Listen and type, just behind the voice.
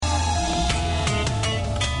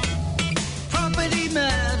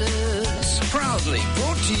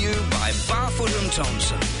and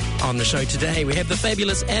Thompson. On the show today, we have the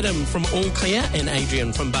fabulous Adam from All Clear and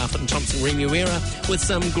Adrian from Barfoot and Thompson Remuera with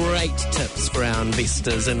some great tips for our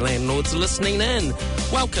investors and landlords listening in.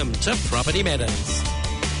 Welcome to Property Matters.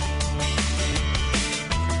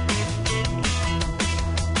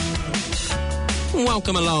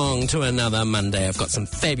 Welcome along to another Monday. I've got some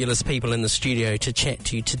fabulous people in the studio to chat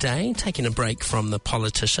to you today, taking a break from the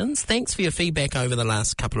politicians. Thanks for your feedback over the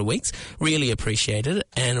last couple of weeks. Really appreciated it.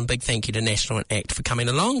 And a big thank you to National and ACT for coming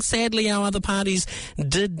along. Sadly, our other parties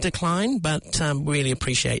did decline, but really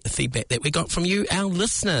appreciate the feedback that we got from you, our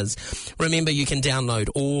listeners. Remember, you can download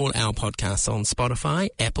all our podcasts on Spotify,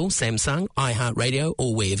 Apple, Samsung, iHeartRadio,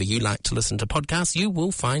 or wherever you like to listen to podcasts. You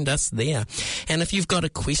will find us there. And if you've got a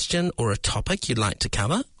question or a topic you'd like to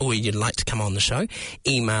cover or you'd like to come on the show,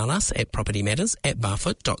 email us at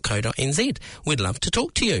propertymatters@barfoot.co.nz. We'd love to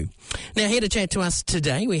talk to you. Now, here to chat to us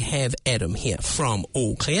today, we have Adam here from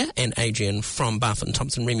All Clear and Adrian from Barfoot and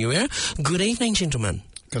Thompson Remuera. Good evening, gentlemen.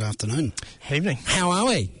 Good afternoon. Evening. How are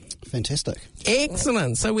we? Fantastic.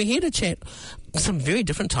 Excellent. So we're here to chat some very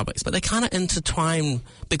different topics, but they kind of intertwine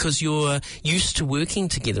because you're used to working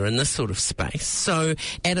together in this sort of space. So,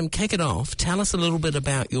 Adam, kick it off. Tell us a little bit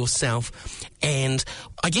about yourself and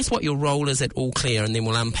I guess what your role is at All Clear, and then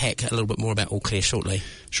we'll unpack a little bit more about All Clear shortly.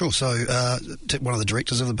 Sure. So, one of the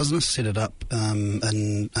directors of the business set it up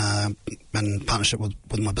in partnership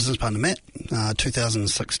with my business partner, Matt,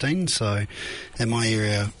 2016. So, and my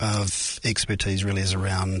area of expertise really is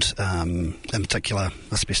around, in particular,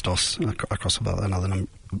 asbestos across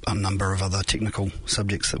a number of other technical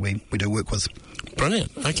subjects that we do work with.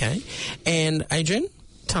 Brilliant. Okay. And Adrian,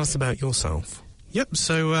 tell us about yourself. Yep,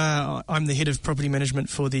 so I'm the head of property management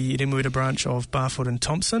for the Remuera branch of Barfoot and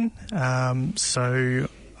Thompson. So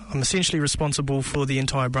I'm essentially responsible for the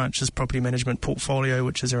entire branch's property management portfolio,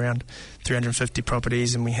 which is around 350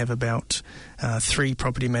 properties, and we have about 3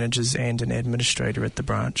 property managers and an administrator at the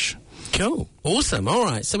branch. Cool. Awesome. All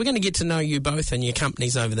right. So we're going to get to know you both and your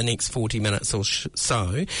companies over the next 40 minutes or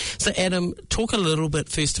so. So, Adam, talk a little bit,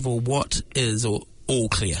 first of all, what is All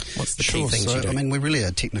Clear? What's the key things you do? I mean, we're really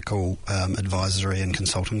a technical advisory and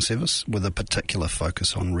consulting service with a particular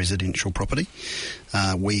focus on residential property.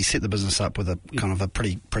 We set the business up with a kind of a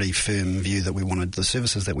pretty firm view that we wanted the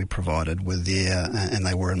services that we provided were there, and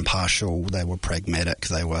they were impartial, they were pragmatic,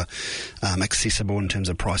 they were accessible in terms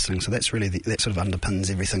of pricing. So that's really that sort of underpins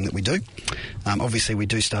everything that we do. Obviously, we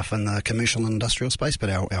do stuff in the commercial and industrial space, but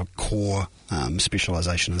our core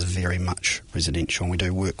specialisation is very much residential, and we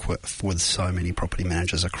do work with so many property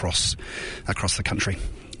managers across the country.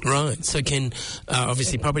 Right. So can,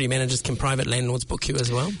 obviously, property managers, can private landlords book you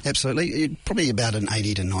as well? Absolutely. Probably about an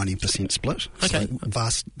 80 to 90% split. Okay. So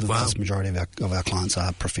the vast majority of our clients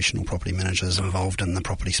are professional property managers involved in the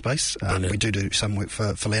property space. We do some work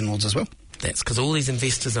for landlords as well. That's because all these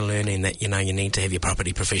investors are learning that, you need to have your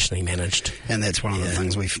property professionally managed. And that's one of the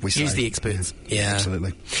things we say. Use the experts. Yeah.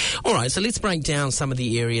 Absolutely. All right, so let's break down some of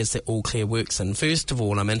the areas that All Clear works in. First of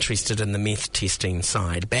all, I'm interested in the meth testing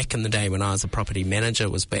side. Back in the day when I was a property manager,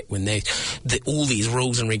 it was back when all these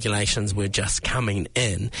rules and regulations were just coming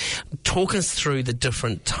in. Talk us through the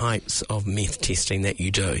different types of meth testing that you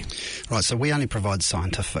do. Right, so we only provide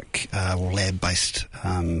scientific or lab-based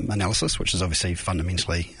analysis, which is obviously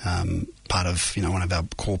fundamentally part of one of our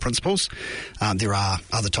core principles. There are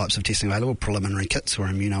other types of testing available, preliminary kits or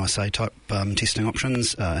immunoassay type testing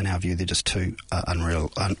options. In our view, they're just too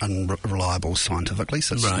unreliable scientifically,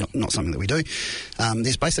 so it's not something that we do.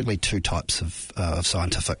 There's basically 2 types of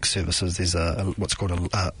scientific services. There's what's called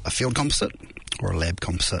a field composite or a lab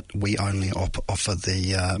composite. We only offer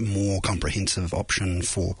the more comprehensive option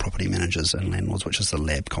for property managers and landlords, which is the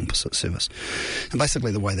lab composite service. And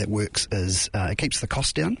basically the way that works is it keeps the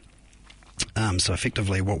cost down. So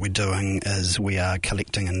effectively what we're doing is we are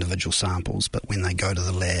collecting individual samples, but when they go to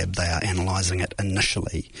the lab, they are analysing it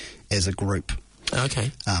initially as a group.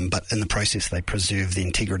 Okay. But in the process, they preserve the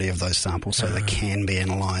integrity of those samples so they can be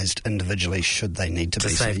analysed individually should they need to be.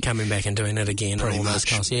 To save coming back and doing it again and all those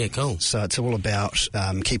costs. Yeah, cool. So it's all about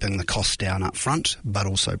keeping the costs down up front, but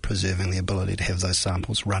also preserving the ability to have those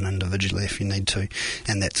samples run individually if you need to.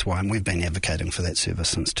 And that's why we've been advocating for that service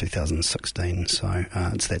since 2016. So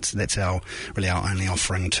that's our only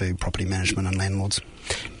offering to property management and landlords.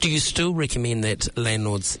 Do you still recommend that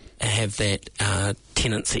landlords have that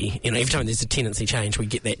tenancy? Every time there's a tenancy change, we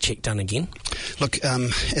get that check done again? Look,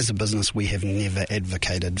 as a business, we have never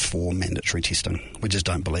advocated for mandatory testing. We just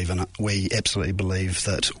don't believe in it. We absolutely believe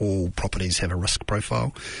that all properties have a risk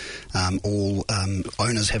profile. All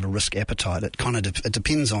owners have a risk appetite. It it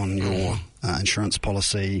depends on your insurance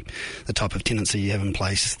policy, the type of tenancy you have in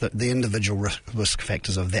place, the individual risk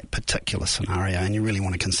factors of that particular scenario, and you really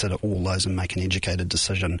want to consider all those and make an educated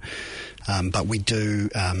decision. But we do,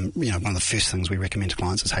 one of the first things we recommend to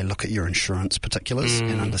clients is, hey, look at your insurance particulars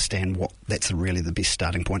and understand that's really the best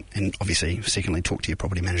starting point. And obviously, secondly, talk to your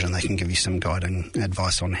property manager and they can give you some guiding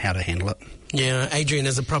advice on how to handle it. Yeah, Adrian,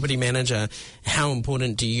 as a property manager, how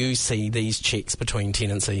important do you see these checks between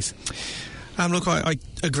tenancies? Look, I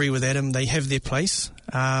agree with Adam. They have their place.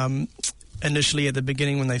 Initially, at the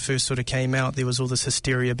beginning, when they first sort of came out, there was all this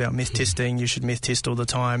hysteria about meth testing. You should meth test all the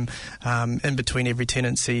time, in between every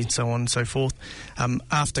tenancy, so on and so forth.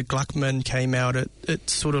 After Gluckman came out, it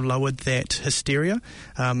sort of lowered that hysteria.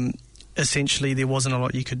 Essentially, there wasn't a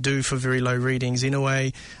lot you could do for very low readings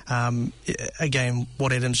anyway. Again,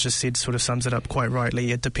 what Adam's just said sort of sums it up quite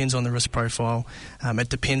rightly. It depends on the risk profile. It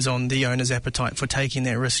depends on the owner's appetite for taking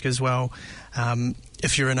that risk as well.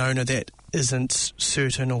 If you're an owner that isn't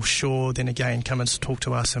certain or sure, then again, come and talk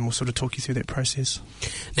to us and we'll sort of talk you through that process.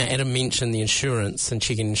 Now, Adam mentioned the insurance and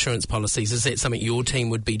checking insurance policies. Is that something your team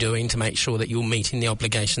would be doing to make sure that you're meeting the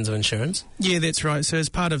obligations of insurance? Yeah, that's right. So as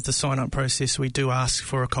part of the sign-up process, we do ask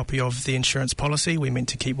for a copy of the insurance policy. We're meant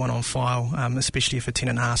to keep one on file, especially if a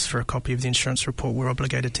tenant asks for a copy of the insurance report. We're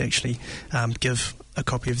obligated to actually give a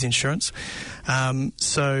copy of the insurance.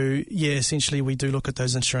 Essentially we do look at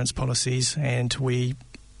those insurance policies and we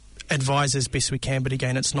advise as best we can, but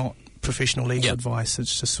again, it's not professional legal advice.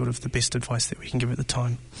 It's just sort of the best advice that we can give at the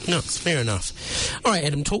time. No, it's fair enough. All right,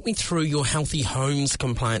 Adam, talk me through your Healthy Homes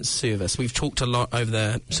compliance service. We've talked a lot over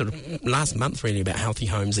the sort of last month really about Healthy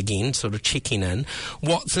Homes again, sort of checking in.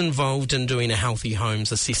 What's involved in doing a Healthy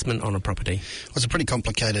Homes assessment on a property? Well, it's a pretty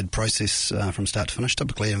complicated process from start to finish.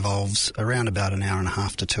 Typically involves around about an hour and a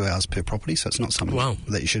half to 2 hours per property, so it's not something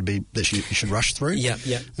that you should rush through. Yeah.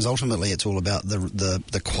 Because ultimately it's all about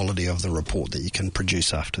the quality of the report that you can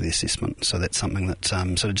produce after the assessment. So that's something that,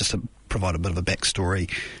 sort of just to provide a bit of a backstory,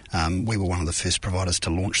 we were one of the first providers to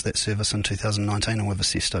launch that service in 2019 and we've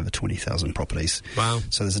assessed over 20,000 properties. Wow.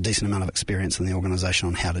 So there's a decent amount of experience in the organisation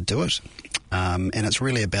on how to do it. And it's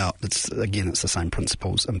really about, it's the same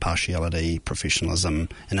principles: impartiality, professionalism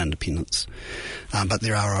and independence. But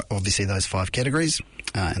there are obviously those 5 categories,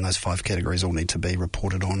 and those 5 categories all need to be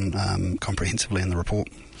reported on comprehensively in the report.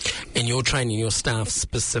 And you're training your staff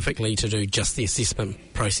specifically to do just the assessment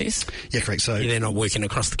process? Yeah, correct. So they're not working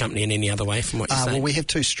across the company in any other way from what you're saying? Well, we have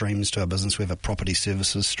 2 streams to our business. We have a property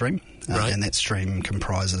services stream, and that stream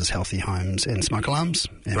comprises Healthy Homes and smoke alarms.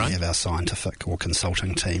 And we have our scientific or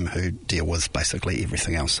consulting team who deal with basically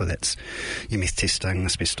everything else. So that's your meth testing,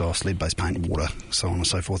 asbestos, lead-based paint, water, so on and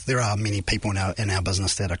so forth. There are many people in our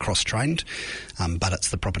business that are cross-trained, but it's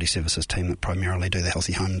the property services team that primarily do the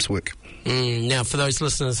Healthy Homes work. Now, for those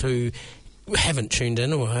listeners who haven't tuned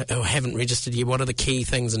in or haven't registered yet, what are the key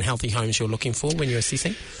things in Healthy Homes you're looking for when you're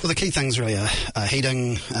assessing? Well, the key things really are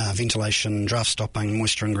heating, ventilation, draft stopping,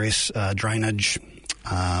 moisture ingress, drainage.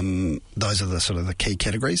 Those are the sort of the key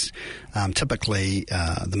categories. Typically,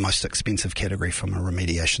 the most expensive category from a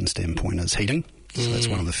remediation standpoint is heating. So that's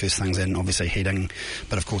one of the first things, and obviously heating.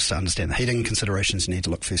 But of course, to understand the heating considerations, you need to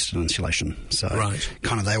look first at insulation. So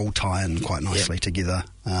kind of they all tie in quite nicely together.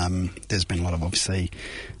 There's been a lot of obviously,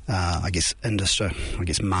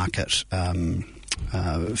 market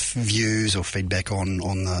views or feedback on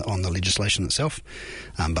the legislation itself.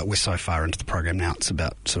 But we're so far into the program now, it's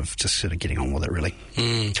about sort of getting on with it really.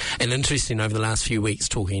 And interesting, over the last few weeks,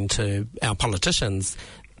 talking to our politicians,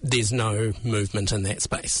 there's no movement in that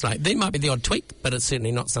space. Like, there might be the odd tweak, but it's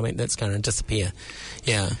certainly not something that's going to disappear.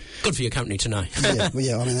 Yeah, good for your company to know. I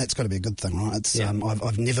mean, that's got to be a good thing, right? It's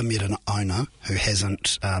I've never met an owner who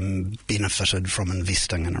hasn't benefited from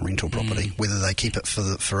investing in a rental property, whether they keep it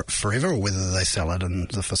for forever or whether they sell it in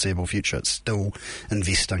the foreseeable future. It's still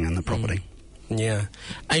investing in the property. Yeah.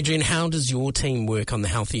 Adrian, how does your team work on the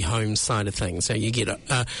Healthy Homes side of things? So you get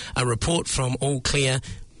a report from All Clear.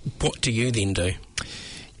 What do you then do?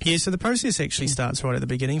 Yeah, so the process actually starts right at the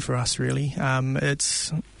beginning for us, really.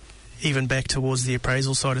 It's even back towards the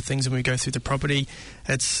appraisal side of things when we go through the property.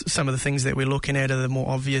 It's some of the things that we're looking at are the more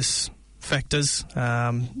obvious factors,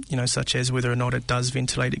 such as whether or not it does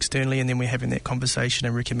ventilate externally, and then we're having that conversation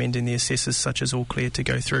and recommending the assessors such as All Clear to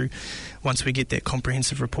go through. Once we get that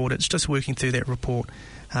comprehensive report, it's just working through that report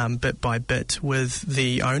bit by bit with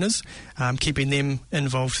the owners, keeping them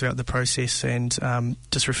involved throughout the process, and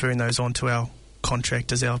just referring those on to our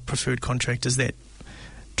contractors, our preferred contractors that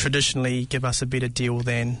traditionally give us a better deal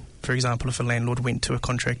than, for example, if a landlord went to a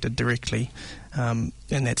contractor directly, and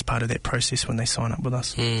that's part of that process when they sign up with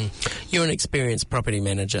us. You're an experienced property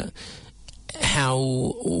manager.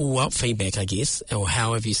 What feedback, I guess, or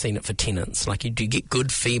how have you seen it for tenants? Like, do you get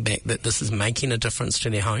good feedback that this is making a difference to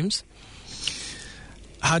their homes?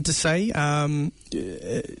 Hard to say,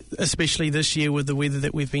 especially this year with the weather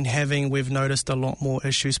that we've been having. We've noticed a lot more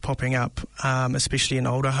issues popping up, especially in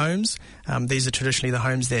older homes. These are traditionally the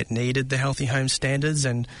homes that needed the healthy home standards,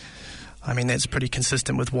 and I mean that's pretty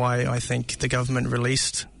consistent with why I think the government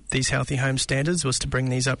released these healthy home standards, was to bring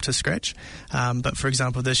these up to scratch. But for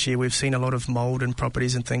example, this year we've seen a lot of mould in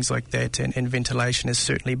properties and things like that, and ventilation has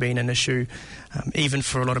certainly been an issue, even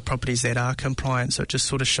for a lot of properties that are compliant. So it just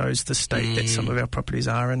sort of shows the state that some of our properties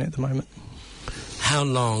are in at the moment. How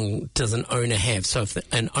long does an owner have? So if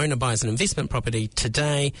an owner buys an investment property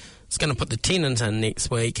today, it's going to put the tenant in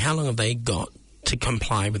next week, how long have they got to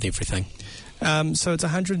comply with everything? So it's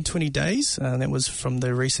 120 days. That was from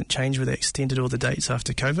the recent change where they extended all the dates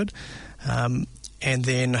after COVID. And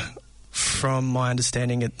then from my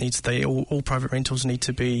understanding, all private rentals need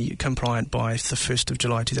to be compliant by the 1st of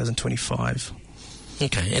July 2025.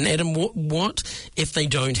 Okay, and Adam, what if they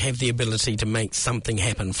don't have the ability to make something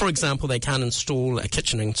happen? For example, they can't install a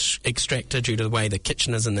kitchen extractor due to the way the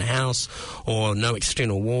kitchen is in the house, or no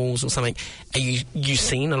external walls or something. Are you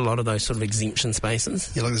seeing a lot of those sort of exemption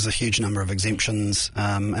spaces? Yeah, look, there's a huge number of exemptions,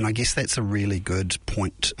 and I guess that's a really good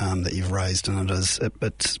point that you've raised, and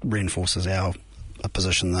it reinforces our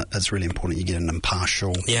position that it's really important you get an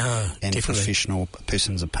impartial and professional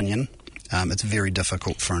person's opinion. It's very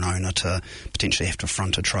difficult for an owner to potentially have to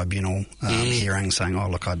front a tribunal hearing saying, oh,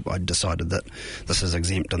 look, I decided that this is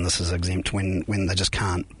exempt and this is exempt, when they just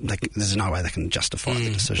can't. There's no way they can justify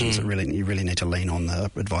the decisions. You really need to lean on the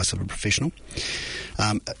advice of a professional.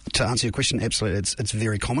 To answer your question, absolutely, it's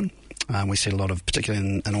very common. We see a lot of,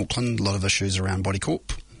 particularly in Auckland, a lot of issues around body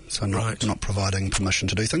corp, so not providing permission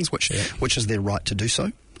to do things, which is their right to do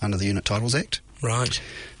so under the Unit Titles Act. Right.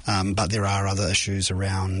 But there are other issues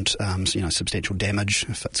around, substantial damage.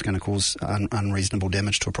 If it's going to cause unreasonable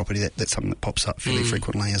damage to a property, that's something that pops up fairly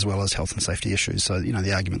frequently, as well as health and safety issues. So,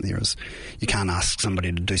 the argument there is you can't ask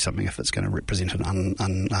somebody to do something if it's going to represent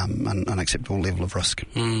an unacceptable level of risk.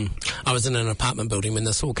 I was in an apartment building when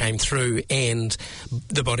this all came through, and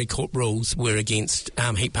the body corp rules were against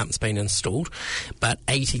heat pumps being installed, but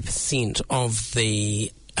 80% of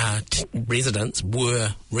the residents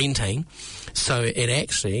were renting, so it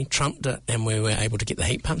actually trumped it, and we were able to get the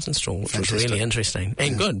heat pumps installed, which was really interesting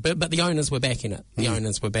and good. But the owners were backing it.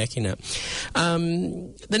 The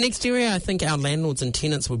next area I think our landlords and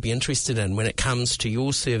tenants would be interested in when it comes to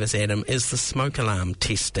your service, Adam, is the smoke alarm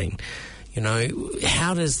testing.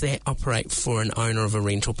 How does that operate for an owner of a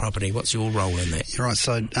rental property? What's your role in that? You're right.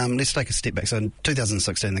 So let's take a step back. So in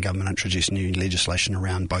 2016, the government introduced new legislation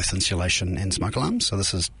around both insulation and smoke alarms. So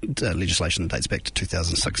this is legislation that dates back to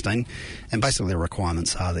 2016. And basically the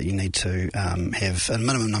requirements are that you need to have a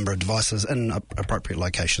minimum number of devices in appropriate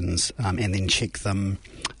locations and then check them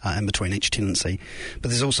in between each tenancy.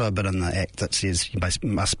 But there's also a bit in the Act that says you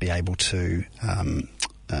must be able to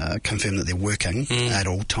confirm that they're working at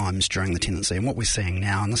all times during the tenancy. And what we're seeing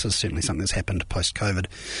now, and this is certainly something that's happened post-COVID,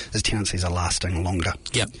 is tenancies are lasting longer.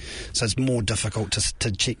 Yep. So it's more difficult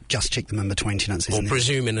to check them in between tenancies. Or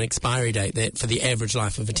presume an expiry date that for the average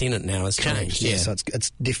life of a tenant now has changed. Yeah, so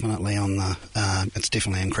it's definitely it's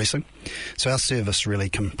definitely increasing. So our service really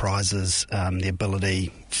comprises the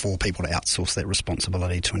ability for people to outsource that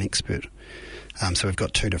responsibility to an expert. So we've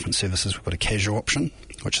got two different services. We've got a casual option,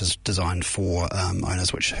 which is designed for owners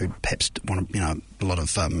who perhaps want to, a lot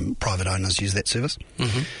of private owners use that service.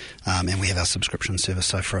 And we have our subscription service.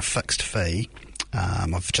 So for a fixed fee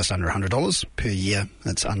of just under $100 per year,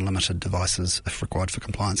 it's unlimited devices if required for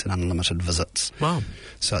compliance and unlimited visits. Wow.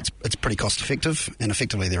 So it's pretty cost effective, and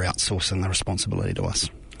effectively they're outsourcing the responsibility to us.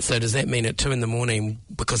 So does that mean at 2 a.m,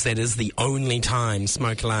 because that is the only time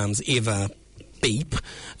smoke alarms ever beep,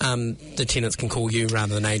 the tenants can call you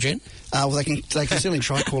rather than Adrian? Well, they can certainly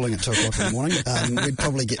try calling at 2 o'clock in the morning. We'd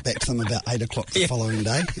probably get back to them about 8 o'clock the following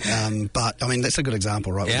day. But I mean, that's a good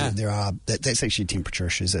example, right? Yeah. That's actually temperature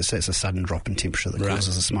issues. That's a sudden drop in temperature that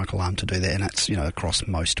causes a smoke alarm to do that, and it's across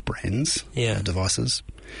most brands devices.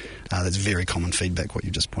 That's very common feedback, what you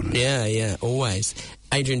just pointed out. Yeah, always.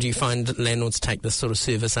 Adrian, do you find that landlords take this sort of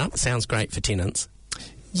service up? It sounds great for tenants.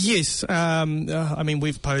 Yes,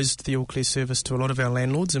 we've posed the All Clear service to a lot of our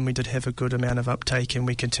landlords, and we did have a good amount of uptake, and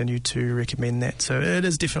we continue to recommend that. So it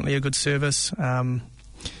is definitely a good service.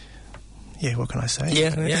 yeah, what can I say?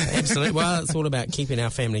 Yeah, absolutely. Well, it's all about keeping our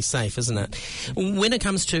family safe, isn't it? When it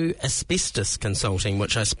comes to asbestos consulting,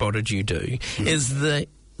 which I spotted you do, is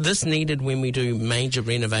this needed when we do major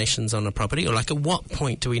renovations on a property, or like at what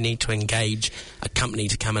point do we need to engage a company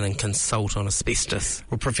to come in and consult on asbestos?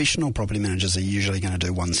 Well, professional property managers are usually going to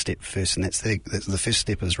do one step first, and that's the first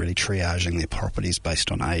step is really triaging their properties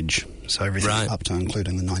based on age. So everything up to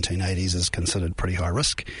including the 1980s is considered pretty high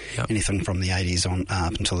risk. Yep. Anything from the 80s on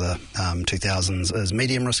up until the 2000s is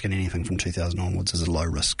medium risk, and anything from 2000 onwards is a low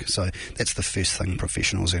risk. So that's the first thing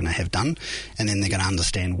professionals are going to have done, and then they're going to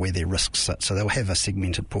understand where their risks sit. So they'll have a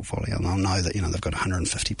segmented portfolio, and they'll know that they've got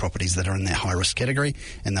 150 properties that are in that high risk category,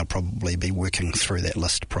 and they'll probably be working through that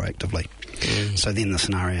list proactively. So then the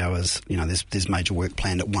scenario is there's major work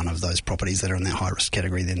planned at one of those properties that are in that high risk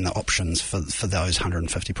category. Then the options for those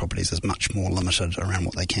 150 properties is much more limited around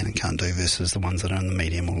what they can and can't do versus the ones that are in the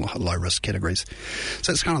medium or low risk categories.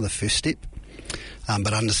 So it's kind of the first step.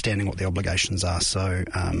 But understanding what the obligations are, so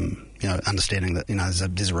understanding that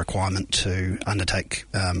there's a requirement to undertake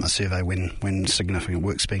a survey when significant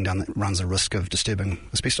work's being done that runs a risk of disturbing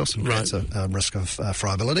asbestos and creates a risk of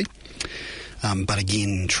friability. But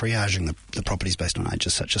again, triaging the properties based on age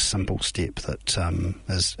is such a simple step that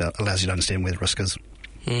allows you to understand where the risk is.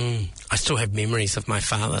 I still have memories of my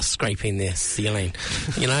father scraping their ceiling.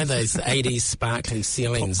 Those 80s sparkly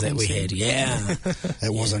ceilings that we had. Yeah.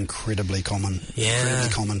 It was incredibly common. Yeah.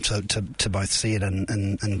 Incredibly common to both see it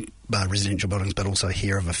in residential buildings, but also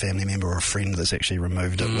hear of a family member or a friend that's actually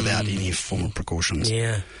removed it without any form of precautions.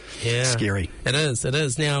 Yeah. Scary. It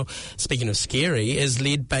is. Now, speaking of scary, is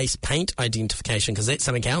lead-based paint identification, because that's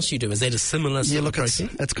something else you do. Is that a similar sort of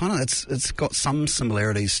process? It's got some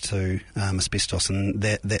similarities to asbestos, and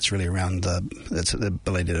that's really around the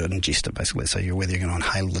ability to ingest it, basically. So whether you're going to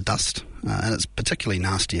inhale the dust, and it's particularly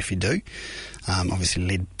nasty if you do. Obviously,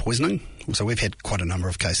 lead poisoning. So we've had quite a number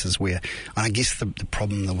of cases where, and I guess the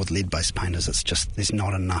problem with lead-based paint is it's just there's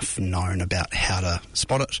not enough known about how to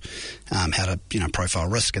spot it, how to profile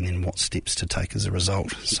risk, and then what steps to take as a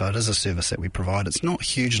result. So it is a service that we provide. It's not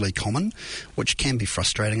hugely common, which can be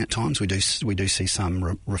frustrating at times. We do see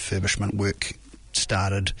some refurbishment work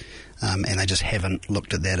started, and they just haven't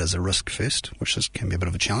looked at that as a risk first, which can be a bit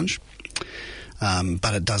of a challenge.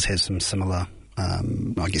 But it does have some similar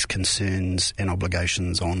concerns and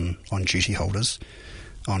obligations on duty holders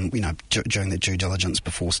on during their due diligence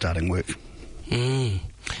before starting work. And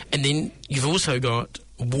then you've also got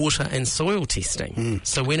water and soil testing.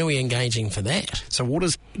 So when are we engaging for that? So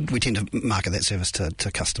we tend to market that service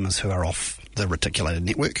to customers who are off the reticulated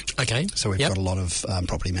network. Okay. So we've got a lot of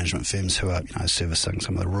property management firms who are servicing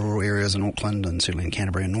some of the rural areas in Auckland and certainly in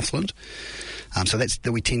Canterbury and Northland. So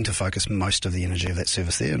we tend to focus most of the energy of that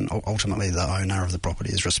service there, and ultimately the owner of the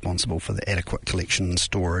property is responsible for the adequate collection and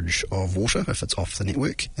storage of water if it's off the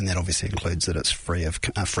network, and that obviously includes that it's free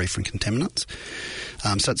from contaminants.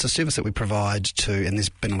 So it's a service that we provide to, and there's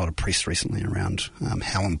been a lot of press recently around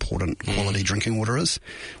how important quality drinking water is.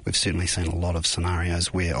 We've certainly seen a lot of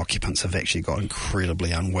scenarios where occupants have actually got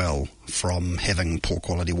incredibly unwell from having poor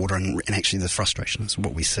quality water, and actually the frustration is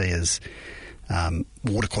what we see is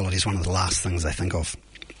water quality is one of the last things they think of.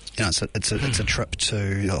 It's a trip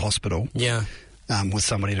to the hospital. Yeah. With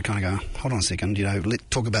somebody to kind of go, hold on a second, let's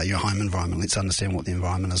talk about your home environment. Let's understand what the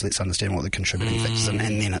environment is. Let's understand what the contributing factors are.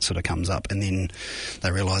 And then it sort of comes up. And then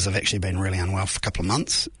they realise they've actually been really unwell for a couple of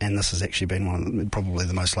months. And this has actually been probably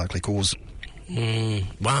the most likely cause.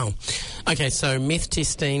 Wow. Okay, so meth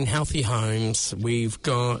testing, healthy homes. We've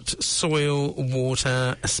got soil,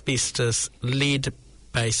 water, asbestos,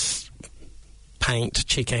 lead-based paint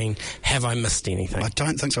checking. Have I missed anything? I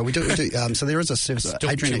don't think so. We do. So there is a service.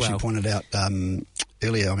 Adrian actually pointed out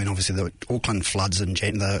earlier. I mean, obviously the Auckland floods in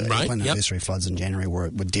Auckland anniversary floods in January were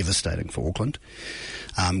devastating for Auckland.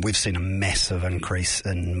 We've seen a massive increase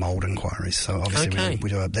in mould inquiries. So obviously we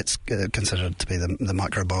do that's considered to be the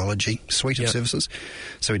microbiology suite of services.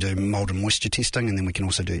 So we do mould and moisture testing, and then we can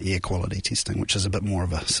also do air quality testing, which is a bit more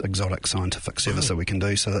of a exotic scientific service that we can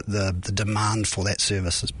do. So that the demand for that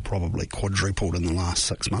service has probably quadrupled in the last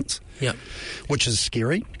 6 months. Yep. Which is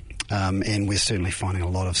scary. And we're certainly finding a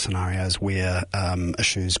lot of scenarios where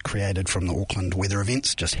issues created from the Auckland weather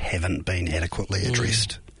events just haven't been adequately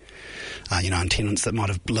addressed. and tenants that might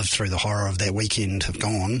have lived through the horror of that weekend have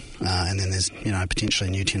gone, and then there's, potentially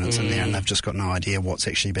new tenants in there, and they've just got no idea what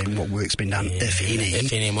work's been done, if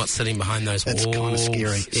any, and what's sitting behind those walls. It's kind of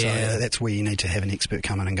scary. Yeah. So that's where you need to have an expert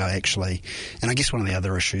come in and go, actually. And I guess one of the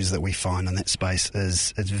other issues that we find in that space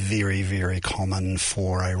is it's very, very common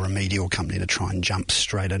for a remedial company to try and jump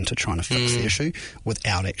straight into trying to fix the issue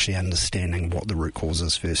without actually understanding what the root cause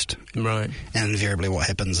is first. Right. And invariably what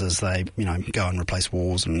happens is they, go and replace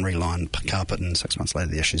walls and reline carpet, and 6 months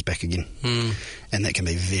later the issue's back again. And that can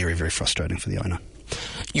be very, very frustrating for the owner.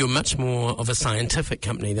 You're much more of a scientific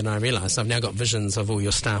company than I realised. I've now got visions of all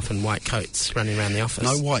your staff in white coats running around the office.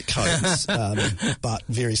 No white coats, but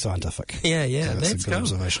very scientific. Yeah, so that's a good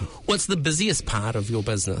observation. What's the busiest part of your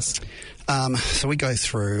business? So we go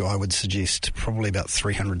through, I would suggest, probably about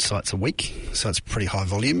 300 sites a week, so it's pretty high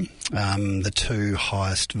volume. The two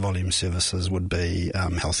highest volume services would be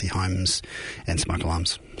healthy homes and smoke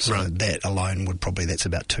alarms. So that alone that's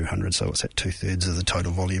about 200, so it's at 2/3 of the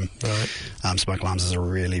total volume. Right. Smoke alarms is a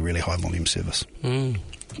really, really high volume service.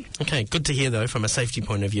 Okay, good to hear, though, from a safety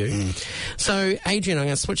point of view. So, Adrian, I'm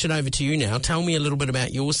going to switch it over to you now. Tell me a little bit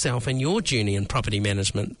about yourself and your journey in property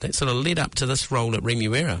management that sort of led up to this role at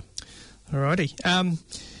Remuera. Alrighty.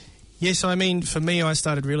 Yes, I mean, for me, I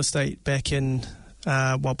started real estate back when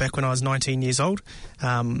I was 19 years old.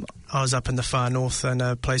 I was up in the far north in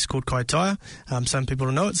a place called Kaitaia. Some people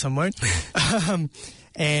will know it, some won't.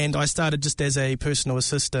 And I started just as a personal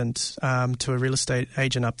assistant to a real estate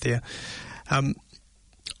agent up there.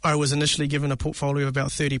 I was initially given a portfolio of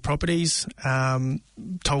about 30 properties,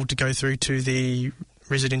 told to go through to the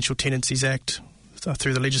Residential Tenancies Act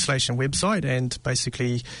through the legislation website, and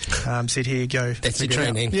basically said, here you go. That's your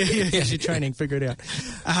training. Yeah, that's your training, figure it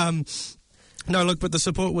out. No, look, but the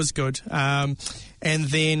support was good. And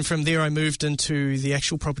then from there I moved into the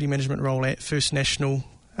actual property management role at First National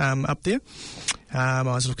up there. I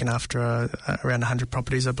was looking after around 100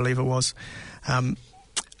 properties, I believe it was.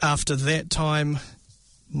 After that time,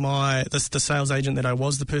 the sales agent that I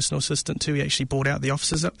was the personal assistant to, he actually bought out the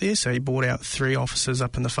offices up there. So he bought out 3 offices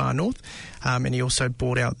up in the far north, and he also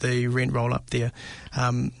bought out the rent roll up there.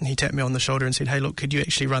 He tapped me on the shoulder and said, hey, look, could you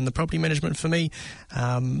actually run the property management for me?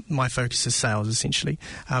 My focus is sales, essentially.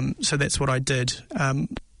 So that's what I did.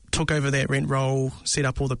 Took over that rent roll, set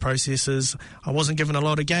up all the processes. I wasn't given a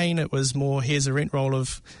lot of gain. It was more, here's a rent roll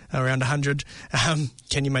of around 100.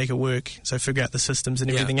 Can you make it work? So figure out the systems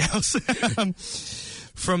and everything else.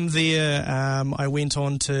 From there, I went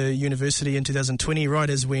on to university in 2020, right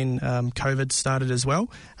as when COVID started as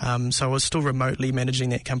well. So I was still remotely managing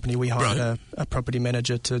that company. We hired a property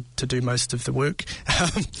manager to do most of the work,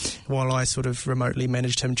 while I sort of remotely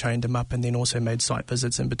managed him, trained him up, and then also made site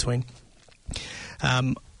visits in between.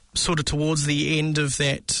 Sort of towards the end of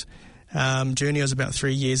that journey, I was about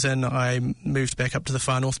 3 years in, I moved back up to the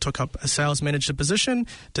far north, took up a sales manager position,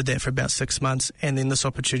 did that for about 6 months, and then this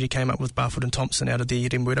opportunity came up with Barfoot and Thompson out of the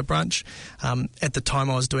Remuera branch. At the time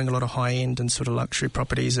I was doing a lot of high-end and sort of luxury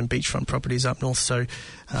properties and beachfront properties up north, so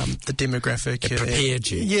the demographic... It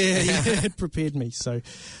prepared you. Yeah, it prepared me. So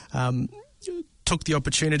took the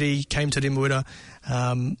opportunity, came to Remuera,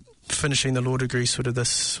 finishing the law degree sort of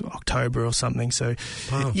this October or something. So,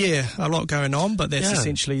 yeah, a lot going on, but that's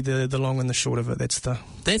essentially the long and the short of it.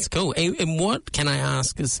 That's cool. And what, can I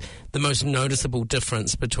ask, is the most noticeable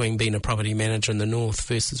difference between being a property manager in the north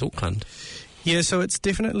versus Auckland? Yeah, so it's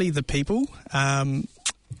definitely the people.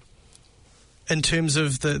 In terms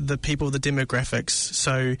of the people, the demographics.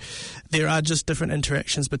 So there are just different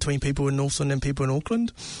interactions between people in Northland and people in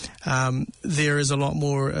Auckland. There is a lot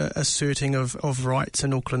more asserting of rights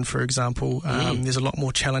in Auckland, for example. There's a lot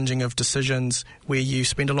more challenging of decisions, where you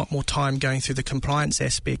spend a lot more time going through the compliance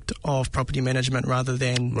aspect of property management rather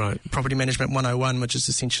than property management 101, which is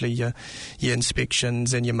essentially your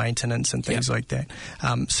inspections and your maintenance and things like that.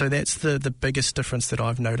 So that's the biggest difference that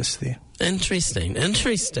I've noticed there. Interesting.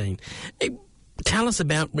 Tell us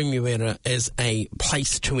about Remuera as a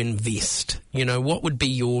place to invest. You know, what would be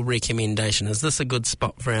your recommendation? Is this a good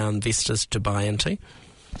spot for our investors to buy into?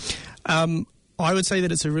 I would say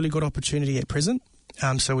that it's a really good opportunity at present.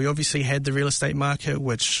 So we obviously had the real estate market,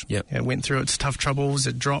 which went through its tough troubles.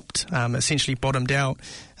 It dropped, essentially bottomed out.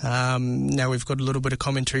 Now we've got a little bit of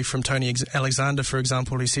commentary from Tony Alexander, for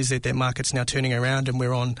example, who says that market's now turning around, and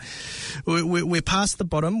we're past the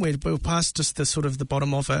bottom. We're past just the sort of the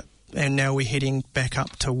bottom of it, and now we're heading back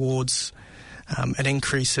up towards an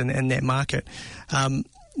increase in that market.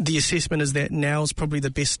 The assessment is that now is probably the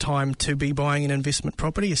best time to be buying an investment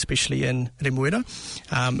property, especially in Remuera,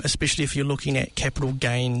 especially if you're looking at capital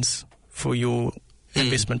gains for your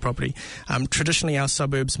investment property. Traditionally, our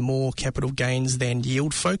suburbs more capital gains than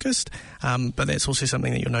yield focused, but that's also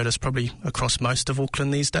something that you'll notice probably across most of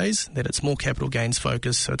Auckland these days, that it's more capital gains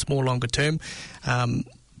focused, so it's more longer term,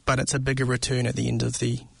 but it's a bigger return at the end of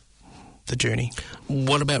the journey.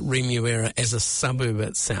 What about Remuera as a suburb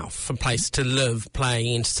itself? A place to live,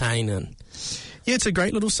 play, entertain in? Yeah, it's a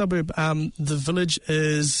great little suburb. The village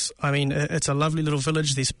is, it's a lovely little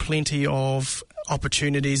village. There's plenty of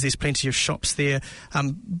opportunities. There's plenty of shops there.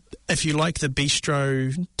 If you like the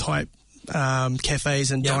bistro type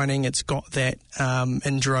cafes and dining, it's got that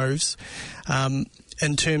in droves.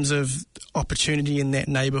 In terms of opportunity in that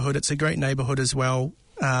neighbourhood, it's a great neighbourhood as well.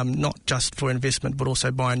 Not just for investment, but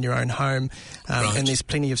also buying your own home, and there's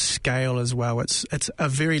plenty of scale as well. It's a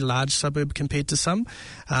very large suburb compared to some.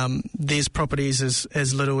 There's properties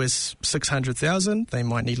as little as 600,000. They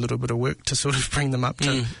might need a little bit of work to sort of bring them up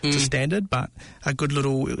to standard, but a good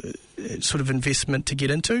little sort of investment to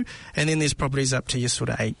get into. And then there's properties up to your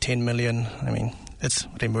sort of 8-10 million. It's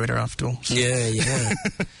Remuera after all. So. Yeah.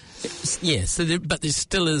 Yeah, but there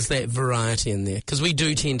still is that variety in there, because we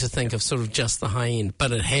do tend to think of sort of just the high end,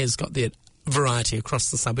 but it has got that variety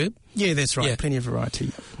across the suburb. Yeah, that's right. Yeah. Plenty of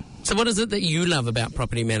variety. So what is it that you love about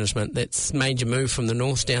property management that's made you move from the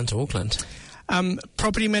north down to Auckland?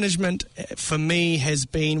 Property management, for me, has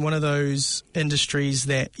been one of those industries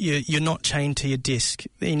that you're not chained to your desk,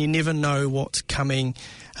 and you never know what's coming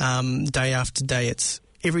day after day.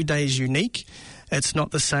 Every day is unique. It's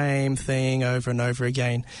not the same thing over and over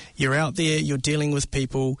again. You're out there, you're dealing with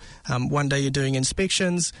people. One day you're doing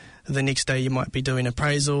inspections. The next day you might be doing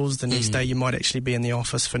appraisals. The next day you might actually be in the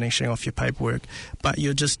office finishing off your paperwork. But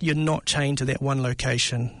you're not chained to that one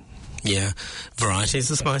location. Yeah, variety is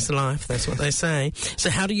the spice of life, that's what they say. So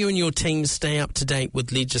how do you and your team stay up to date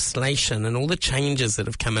with legislation and all the changes that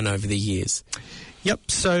have come in over the years?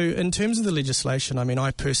 Yep, so in terms of the legislation,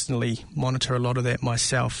 I personally monitor a lot of that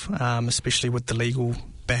myself, especially with the legal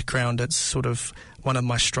background. It's sort of one of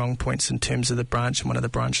my strong points in terms of the branch, and one of the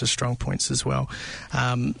branch's strong points as well.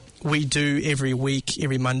 We do every week,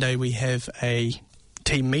 every Monday, we have a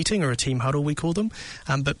team meeting, or a team huddle we call them,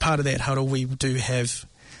 but part of that huddle we do have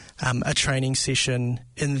a training session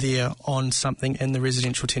in there on something in the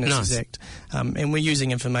Residential Tenancies Act. And we're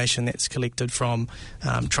using information that's collected from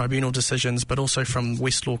tribunal decisions, but also from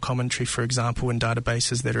Westlaw commentary, for example, and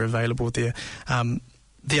databases that are available there.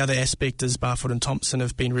 The other aspect is Barfoot and Thompson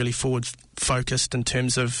have been really forward-focused in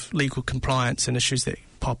terms of legal compliance and issues that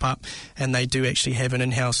pop up, and they do actually have an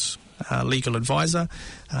in-house legal advisor,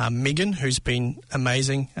 Megan, who's been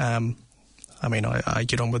amazing. I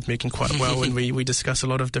get on with Megan quite well, and we discuss a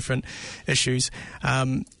lot of different issues.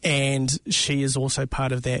 And she is also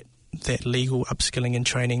part of that legal upskilling and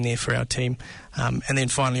training there for our team. And then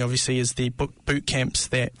finally, obviously, is the boot camps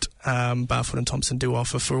that Barfoot and Thompson do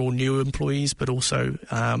offer for all new employees, but also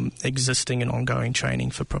existing and ongoing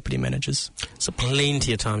training for property managers. So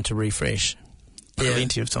plenty of time to refresh.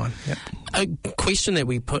 Plenty of time, yep. A question that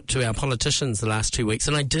we put to our politicians the last 2 weeks,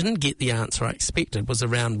 and I didn't get the answer I expected, was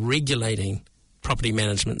around regulating property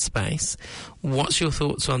management space. What's your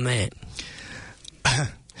thoughts on that?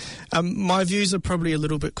 My views are probably a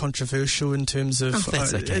little bit controversial in terms of...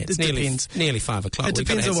 that's okay. It depends. Nearly 5 o'clock. It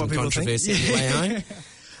depends on what people controversy think. Anyway,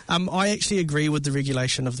 I actually agree with the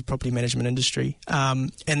regulation of the property management industry,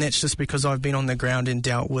 and that's just because I've been on the ground and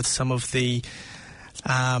dealt with some of the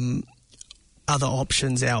other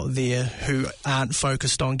options out there who aren't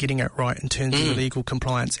focused on getting it right in terms of the legal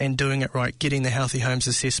compliance and doing it right, getting the Healthy Homes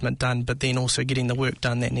assessment done, but then also getting the work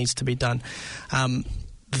done that needs to be done.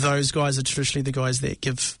 Those guys are traditionally the guys that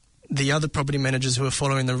give the other property managers who are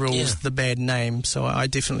following the rules the bad name. So I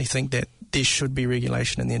definitely think that there should be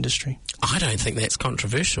regulation in the industry. I don't think that's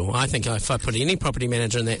controversial. I think if I put any property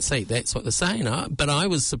manager in that seat, that's what they're saying. But I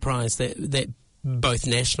was surprised that both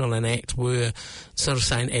National and ACT were sort of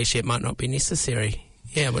saying actually it might not be necessary.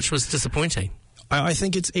 Yeah, which was disappointing. I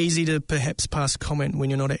think it's easy to perhaps pass comment when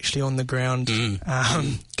you're not actually on the ground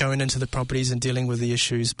going into the properties and dealing with the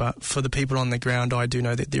issues. But for the people on the ground, I do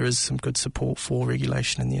know that there is some good support for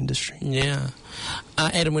regulation in the industry. Yeah.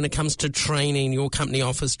 Adam, when it comes to training, your company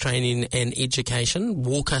offers training and education.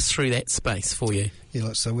 Walk us through that space for you.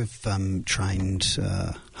 Yeah, so we've trained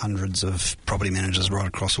hundreds of property managers right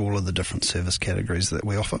across all of the different service categories that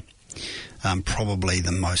we offer. Probably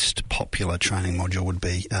the most popular training module would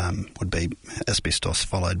be asbestos,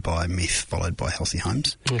 followed by meth, followed by healthy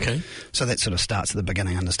homes. Okay. So that sort of starts at the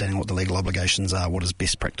beginning, understanding what the legal obligations are, what does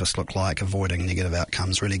best practice look like, avoiding negative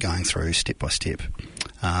outcomes, really going through step by step.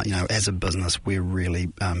 As a business, we're really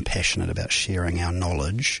passionate about sharing our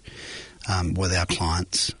knowledge with our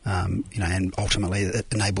clients, and ultimately it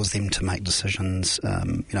enables them to make decisions,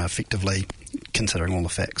 effectively considering all the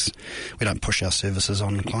facts. We don't push our services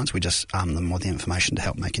on clients, we just arm them with the information to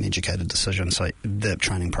help make an educated decision. So the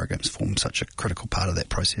training programs form such a critical part of that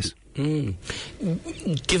process. Given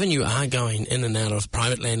you are going in and out of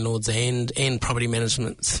private landlords and property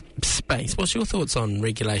management space, what's your thoughts on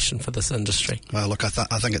regulation for this industry? Well, look, I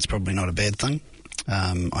think it's probably not a bad thing.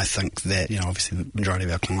 I think that, obviously the majority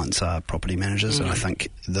of our clients are property managers, and I think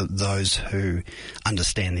those who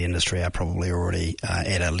understand the industry are probably already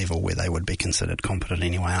at a level where they would be considered competent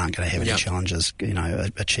anyway, aren't going to have any challenges,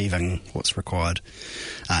 achieving what's required.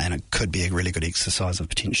 And it could be a really good exercise of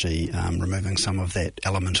potentially removing some of that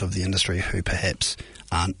element of the industry who perhaps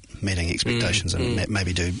aren't meeting expectations and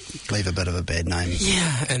maybe do leave a bit of a bad name.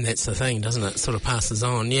 Yeah, and that's the thing, doesn't it? It sort of passes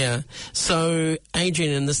on, yeah. So,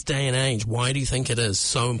 Adrian, in this day and age, why do you think it is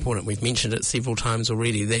so important? We've mentioned it several times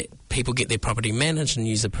already that people get their property managed and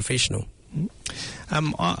use a professional.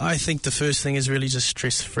 I think the first thing is really just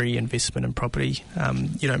stress-free investment in property.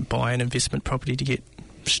 You don't buy an investment property to get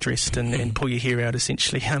stressed and pull your hair out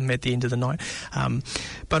essentially at the end of the night.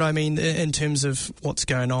 But I mean, in terms of what's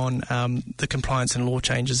going on, the compliance and law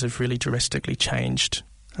changes have really drastically changed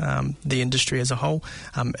the industry as a whole.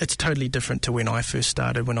 It's totally different to when I first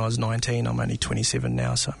started when I was 19. I'm only 27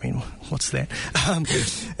 now, so I mean, what's that?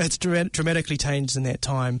 It's dramatically changed in that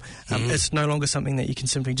time. It's no longer something that you can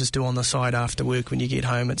simply just do on the side after work when you get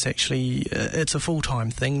home. It's actually it's a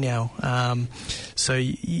full-time thing now. So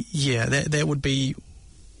yeah, that would be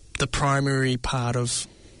the primary part of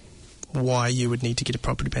why you would need to get a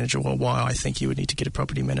property manager, or why I think you would need to get a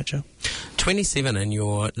property manager. 27 and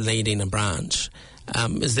you're leading a branch.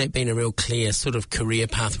 Has that been a real clear sort of career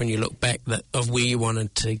path when you look back of where you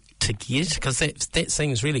wanted to get? Because that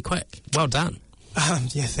seems really quick. Well done.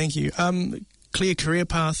 Yeah, thank you. Clear career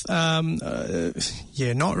path?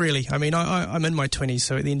 Yeah, not really. I mean, I'm in my 20s,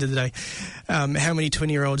 so at the end of the day, how many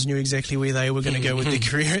 20-year-olds knew exactly where they were going to go with their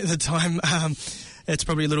career at the time? It's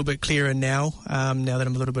probably a little bit clearer now, now that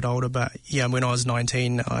I'm a little bit older. But yeah, when I was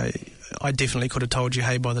 19, I definitely could have told you,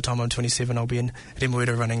 hey, by the time I'm 27, I'll be in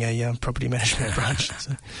Remuera running a property management branch.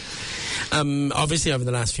 So. Obviously, over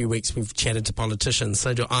the last few weeks, we've chatted to politicians.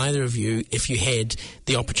 So do either of you, if you had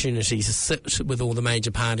the opportunity to sit with all the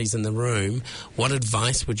major parties in the room, what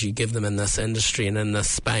advice would you give them in this industry and in this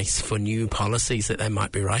space for new policies that they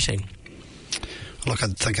might be writing? Look, I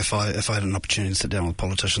think if I had an opportunity to sit down with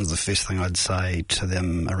politicians, the first thing I'd say to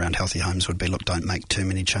them around healthy homes would be, look, don't make too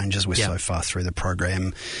many changes. We're so far through the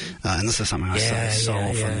program. And this is something I say so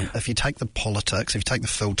often. If you take the politics, if you take the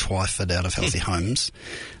Phil Twyford out of healthy homes,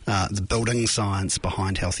 the building science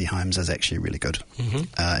behind healthy homes is actually really good.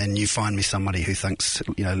 And you find me somebody who thinks,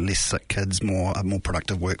 less sick kids, a more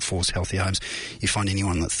productive workforce, healthy homes. You find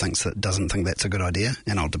anyone that doesn't think that's a good idea,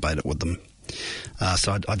 and I'll debate it with them.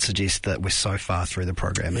 So I'd suggest that we're so far through the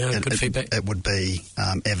program. Good feedback. It would be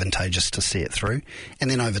advantageous to see it through,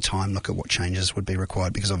 and then over time look at what changes would be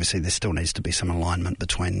required, because obviously there still needs to be some alignment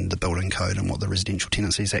between the building code and what the Residential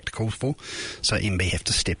Tenancies Act calls for. So MB have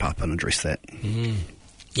to step up and address that.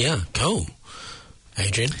 Yeah, cool.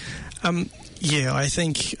 Adrian? Yeah, I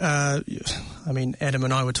think, Adam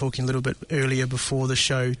and I were talking a little bit earlier before the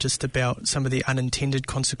show just about some of the unintended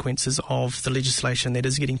consequences of the legislation that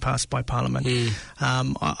is getting passed by Parliament.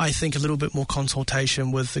 I think a little bit more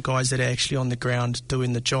consultation with the guys that are actually on the ground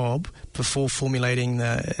doing the job before formulating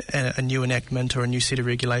a new enactment or a new set of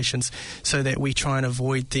regulations, so that we try and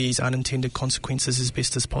avoid these unintended consequences as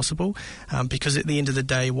best as possible. Because at the end of the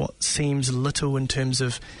day, what seems little in terms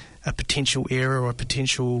of a potential error or a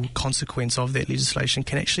potential consequence of that legislation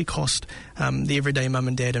can actually cost the everyday mum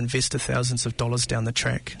and dad investor thousands of dollars down the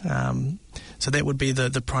track. So that would be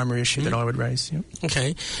the primary issue that I would raise. Yep.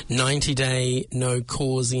 Okay. 90-day no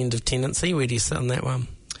cause end of tenancy. Where do you sit on that one?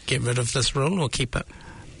 Get rid of this rule or keep it?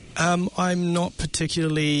 I'm not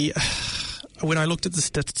particularly... When I looked at the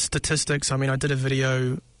statistics, I did a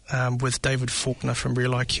video with David Faulkner from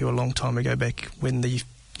Real IQ a long time ago, back when the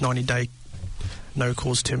 90-day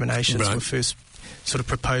no-cause terminations were first sort of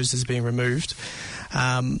proposed as being removed.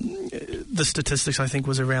 The statistics, I think,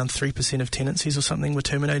 was around 3% of tenancies or something were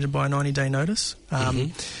terminated by a 90-day notice.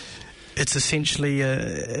 It's essentially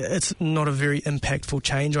it's not a very impactful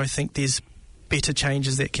change. I think there's better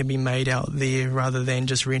changes that can be made out there rather than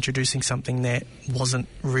just reintroducing something that wasn't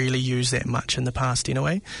really used that much in the past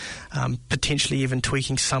anyway. Potentially even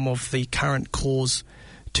tweaking some of the current cause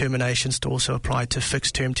terminations to also apply to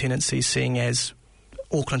fixed-term tenancies, seeing as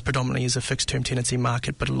Auckland predominantly is a fixed-term tenancy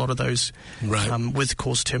market, but a lot of those with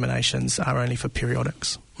cause terminations are only for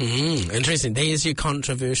periodics. Interesting. There's your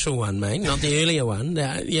controversial one, mate, not the earlier one.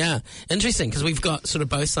 Yeah, interesting, because we've got sort of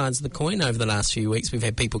both sides of the coin over the last few weeks. We've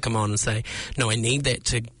had people come on and say, no, I need that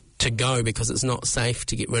to go because it's not safe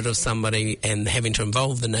to get rid of somebody and having to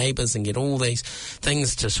involve the neighbours and get all these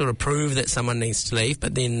things to sort of prove that someone needs to leave.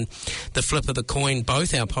 But then the flip of the coin,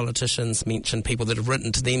 both our politicians mentioned people that have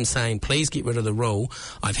written to them saying, please get rid of the rule.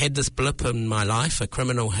 I've had this blip in my life, a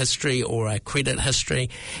criminal history or a credit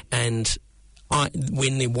history, and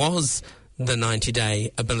when there was the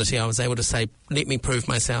 90-day ability, I was able to say, let me prove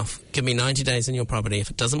myself. Give me 90 days in your property. If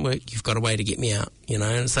it doesn't work, you've got a way to get me out, you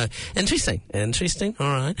know. So, interesting. All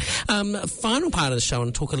right. Final part of the show,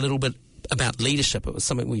 and talk a little bit about leadership. It was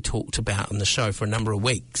something we talked about on the show for a number of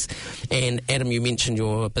weeks. And, Adam, you mentioned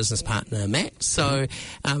your business partner, Matt. So,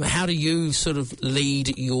 how do you sort of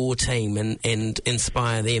lead your team and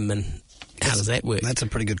inspire them, and how does that work? That's a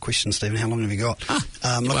pretty good question, Stephen. How long have you got?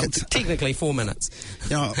 Technically 4 minutes.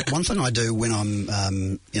 You know, one thing I do when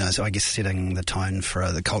I'm, so I guess setting the tone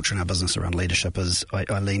for the culture in our business around leadership is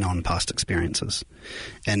I lean on past experiences.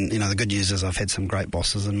 And, you know, the good news is I've had some great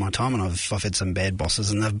bosses in my time, and I've had some bad bosses,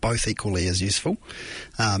 and they're both equally as useful.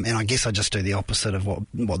 And I guess I just do the opposite of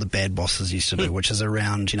what the bad bosses used to do, which is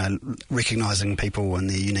around, you know, recognising people and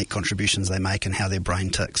the unique contributions they make and how their brain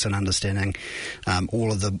ticks, and understanding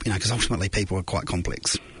all of the, you know, because ultimately people are quite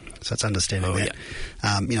complex. So it's understanding that.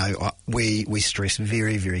 Yeah. We stress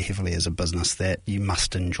very, very heavily as a business that you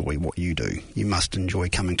must enjoy what you do. You must enjoy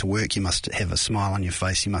coming to work. You must have a smile on your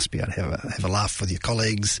face. You must be able to have a laugh with your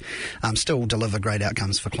colleagues. Still deliver great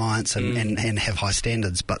outcomes for clients and have high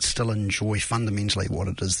standards, but still enjoy fundamentally what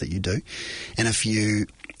it is that you do. And if you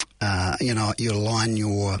you align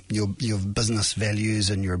your business values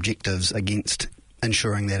and your objectives against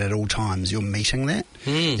ensuring that at all times you're meeting that,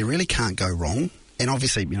 you really can't go wrong. And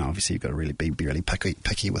obviously you've got to really be really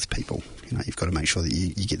picky with people. You know, you've got to make sure that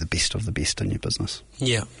you get the best of the best in your business.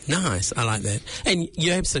 Yeah, nice. I like that. And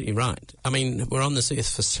you're absolutely right. I mean, we're on this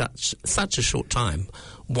earth for such a short time.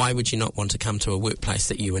 Why would you not want to come to a workplace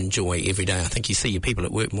that you enjoy every day? I think you see your people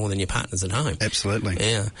at work more than your partners at home. Absolutely.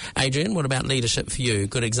 Yeah. Adrian, what about leadership for you?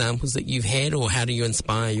 Good examples that you've had, or how do you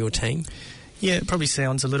inspire your team? Yeah, it probably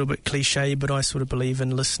sounds a little bit cliche, but I sort of believe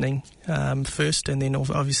in listening first, and then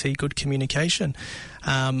obviously good communication.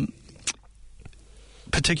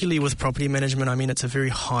 Particularly with property management, I mean, it's a very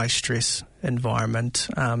high-stress environment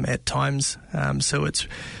at times. So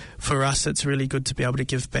for us, it's really good to be able to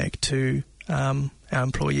give back to our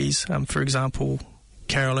employees. For example,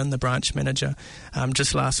 Carolyn, the branch manager,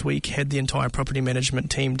 just last week had the entire property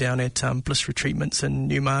management team down at Bliss Retreatments in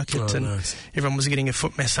Newmarket, and nice. Everyone was getting a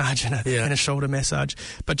foot massage and a shoulder massage.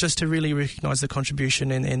 But just to really recognise the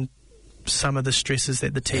contribution and some of the stresses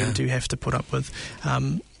that the team do have to put up with.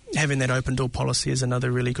 Having that open door policy is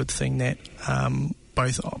another really good thing that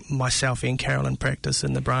both myself and Carolyn practice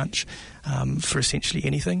in the branch for essentially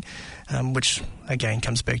anything, which again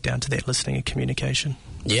comes back down to that listening and communication.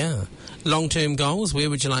 Yeah. Long-term goals, where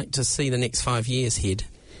would you like to see the next 5 years head?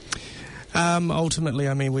 Ultimately,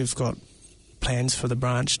 I mean, we've got plans for the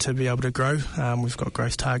branch to be able to grow. We've got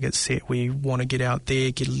growth targets set. We want to get out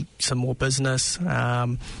there, get some more business.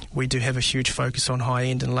 We do have a huge focus on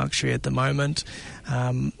high-end and luxury at the moment.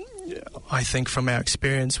 I think from our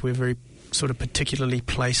experience, we're very sort of particularly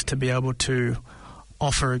placed to be able to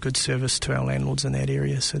offer a good service to our landlords in that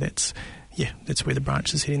area. So that's where the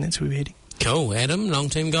branch is heading. That's where we're heading. Cool. Adam,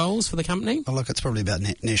 long-term goals for the company? Oh, look, it's probably about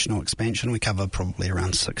national expansion. We cover probably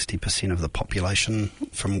around 60% of the population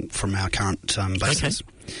from our current bases.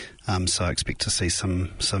 Okay. So I expect to see some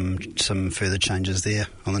further changes there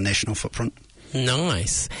on the national footprint.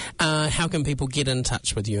 Nice. How can people get in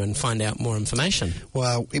touch with you and find out more information?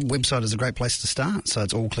 Well, website is a great place to start. So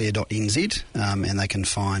it's allclear.nz, and they can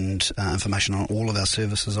find information on all of our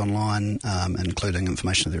services online, including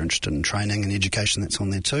information if they're interested in training and education that's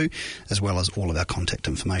on there too, as well as all of our contact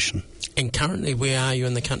information. And currently, where are you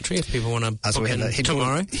in the country if people want to book in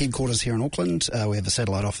tomorrow? Headquarters here in Auckland. We have a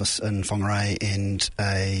satellite office in Whangarei and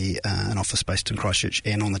an office based in Christchurch.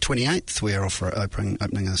 And on the 28th, we're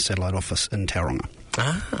opening a satellite office in Tauranga.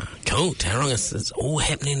 Ah, cool. Tauranga, it's all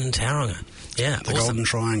happening in Tauranga. Yeah, the awesome. Golden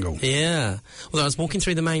Triangle. Yeah. Well, I was walking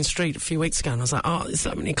through the main street a few weeks ago and I was like, oh, there's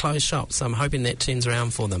so many closed shops. So I'm hoping that turns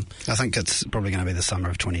around for them. I think it's probably going to be the summer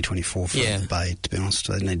of 2024 for the Bay, to be honest.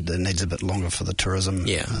 It needs a bit longer for the tourism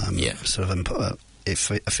sort of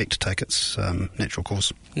effect to take its natural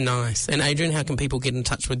course. Nice. And Adrian, how can people get in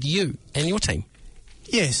touch with you and your team?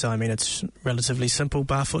 Yes, I mean, it's relatively simple.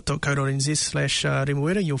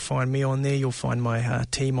 barfoot.co.nz/Remuera. You'll find me on there. You'll find my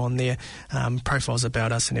team on there. Profiles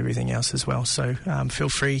about us and everything else as well. So feel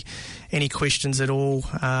free. Any questions at all?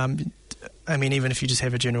 I mean, even if you just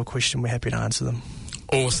have a general question, we're happy to answer them.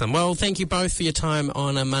 Awesome. Well, thank you both for your time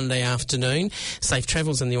on a Monday afternoon. Safe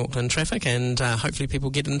travels in the Auckland traffic, and hopefully people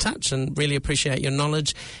get in touch, and really appreciate your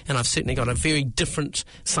knowledge. And I've certainly got a very different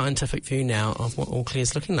scientific view now of what All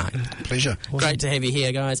Clear's looking like. Pleasure. Awesome. Great to have you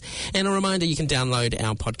here, guys. And a reminder, you can download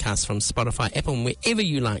our podcast from Spotify, Apple, and wherever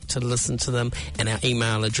you like to listen to them. And our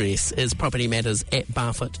email address is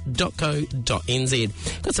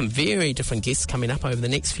propertymatters@barfoot.co.nz. Got some very different guests coming up over the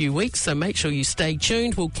next few weeks, so make sure you stay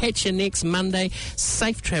tuned. We'll catch you next Monday.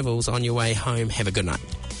 Safe travels on your way home. Have a good night.